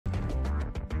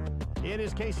It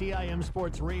is KCIM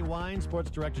Sports Rewind. Sports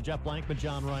Director Jeff Blankman,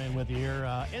 John Ryan with you here.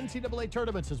 NCAA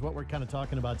tournaments is what we're kind of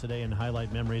talking about today in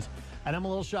Highlight Memories. And I'm a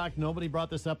little shocked nobody brought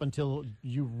this up until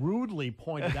you rudely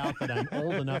pointed out that I'm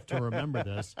old enough to remember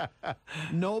this.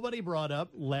 Nobody brought up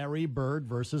Larry Bird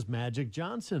versus Magic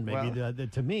Johnson. Maybe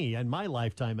to me, in my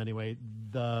lifetime anyway,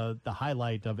 the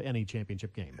highlight of any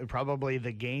championship game. Probably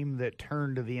the game that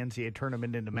turned the NCAA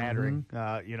tournament into mattering,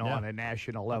 on a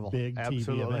national level. Big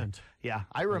TV event. Yeah,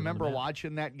 I remember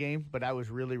watching that game, but I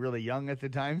was really, really young at the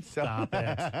time. So. Stop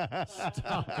it.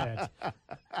 Stop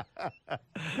it.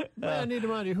 I need to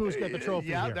remind you who's got the trophy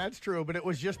here. That's true, but it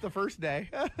was just the first day.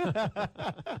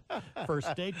 First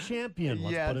state champion,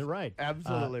 let's put it right.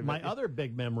 Absolutely. My other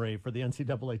big memory for the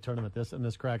NCAA tournament,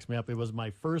 this cracks me up, it was my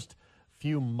first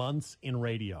few months in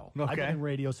radio. Okay. I've been in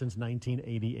radio since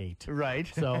 1988. Right.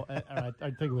 So I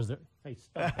think it was... Hey,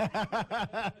 stop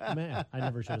it. Man, I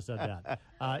never should have said that.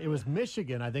 It was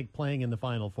Michigan, I think, playing in the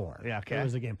Final Four. Yeah, okay. It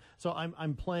was a game. So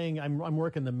I'm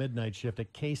working the midnight shift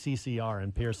at KCCR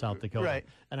in Pierce, South Dakota. Right.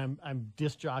 And I'm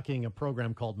disc jockeying a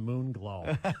program called Moon Glow.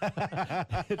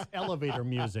 It's elevator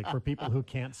music for people who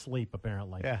can't sleep,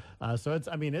 apparently. Yeah. So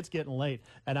it's getting late.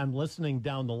 And I'm listening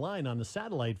down the line on the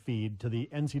satellite feed to the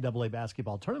NCAA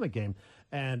basketball tournament game.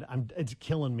 And it's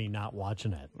killing me not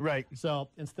watching it. Right. So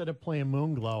instead of playing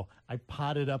Moon Glow, I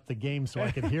potted up the game so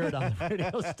I could hear it on the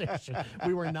radio station.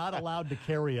 We were not allowed to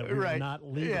carry it. We were not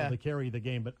legal to carry the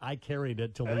game, but I carried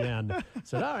it till the end.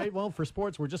 Said, all right, well, for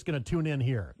sports, we're just going to tune in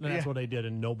here. And that's what I did,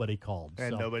 and nobody called.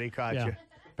 And nobody caught you.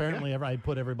 Apparently, I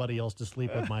put everybody else to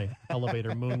sleep with my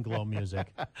elevator Moon Glow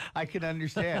music. I can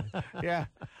understand. Yeah.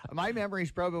 My memory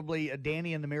is probably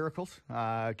Danny and the Miracles,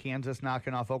 Kansas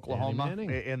knocking off Oklahoma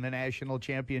in the national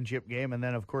championship game. And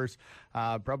then, of course,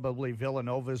 probably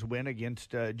Villanova's win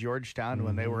against Georgetown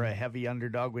when they were a heavy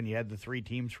underdog, when you had the three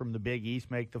teams from the Big East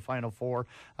make the Final Four,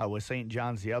 with St.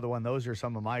 John's the other one. Those are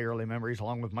some of my early memories,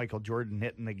 along with Michael Jordan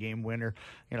hitting the game winner.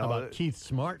 How about Keith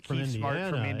Smart from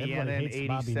Indiana? In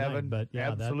 87. But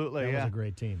absolutely, that was a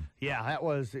great team. Yeah, that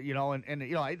was,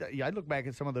 I look back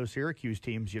at some of those Syracuse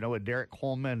teams, with Derek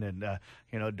Coleman and,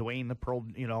 Dwayne the Pearl,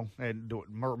 and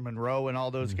Monroe and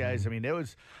all those guys. I mean, it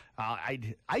was,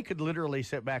 I could literally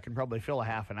sit back and probably fill a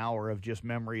half an hour of just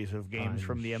memories of games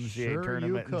from the NCAA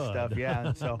tournament and stuff. Yeah,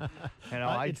 and so,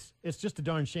 it's just a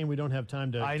darn shame we don't have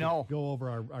time to go over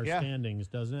our standings,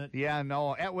 doesn't it? Yeah,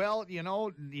 no. Well,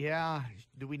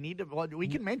 do we need to? Well, we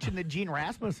can mention that Gene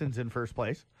Rasmussen's in first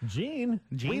place. Gene?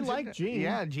 We like Gene.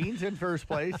 Yeah, Gene's in first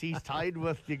place. He's tied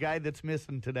with the guy that's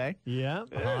missing today. Yeah,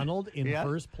 Honnold in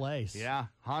first place. Yeah,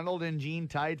 Honnold and Gene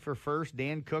tied for first.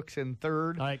 Dan Cook's in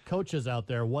third. All right, coaches out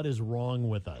there, what is wrong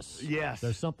with us? Yes.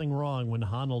 There's something wrong when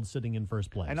Honnold's sitting in first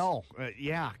place. I know.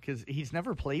 Because he's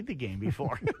never played the game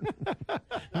before.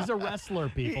 He's a wrestler,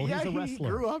 people. He's a wrestler. He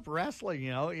grew up wrestling,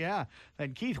 yeah.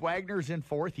 And Keith Wagner's in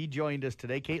fourth. He joined us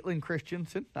today. Caitlin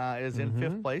Christensen is in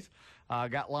fifth place.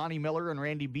 Got Lonnie Miller and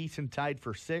Randy Beeson tied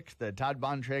for sixth. Todd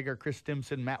Bontrager, Chris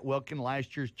Stimson, Matt Wilkin,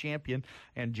 last year's champion,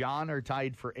 and John are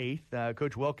tied for eighth.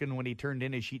 Coach Wilkin, when he turned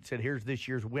in his sheet, said, here's this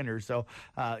year's winner. So,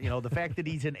 the fact that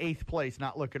he's in eighth place,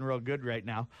 not looking real good right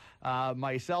now.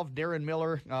 Myself, Darren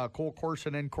Miller, Cole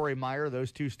Corson, and Corey Meyer,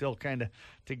 those two still kind of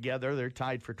together. They're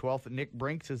tied for 12th. Nick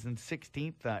Brinks is in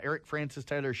 16th. Eric Francis,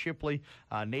 Tyler Shipley,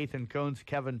 Nathan Cones,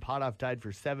 Kevin Potoff tied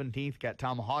for 17th. Got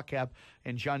Tom Hawkap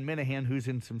and John Minahan, who's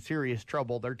in some serious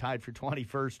trouble. They're tied for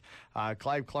 21st.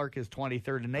 Clive Clark is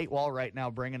 23rd. And Nate Wall right now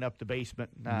bringing up the basement.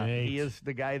 He is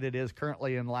the guy that is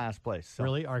currently in last place. So.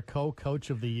 Really? Our co-coach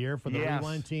of the year for the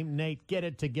Rewind team? Nate, get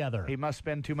it together. He must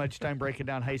spend too much time breaking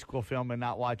down high school film and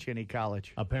not watch any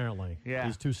college. Apparently. Yeah.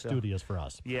 He's too studious for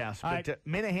us. Yes. But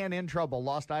Minahan in trouble.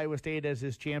 Lost Iowa State as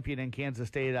his champion and Kansas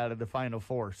State out of the Final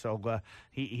Four. So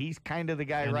he's kind of the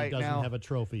guy and right now. He doesn't have a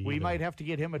trophy. We might have to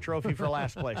get him a trophy for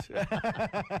last place.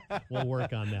 We'll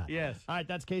work on that. Yes. All right,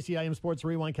 that's KCIM Sports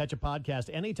Rewind. Catch a podcast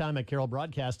anytime at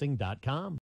carrollbroadcasting.com.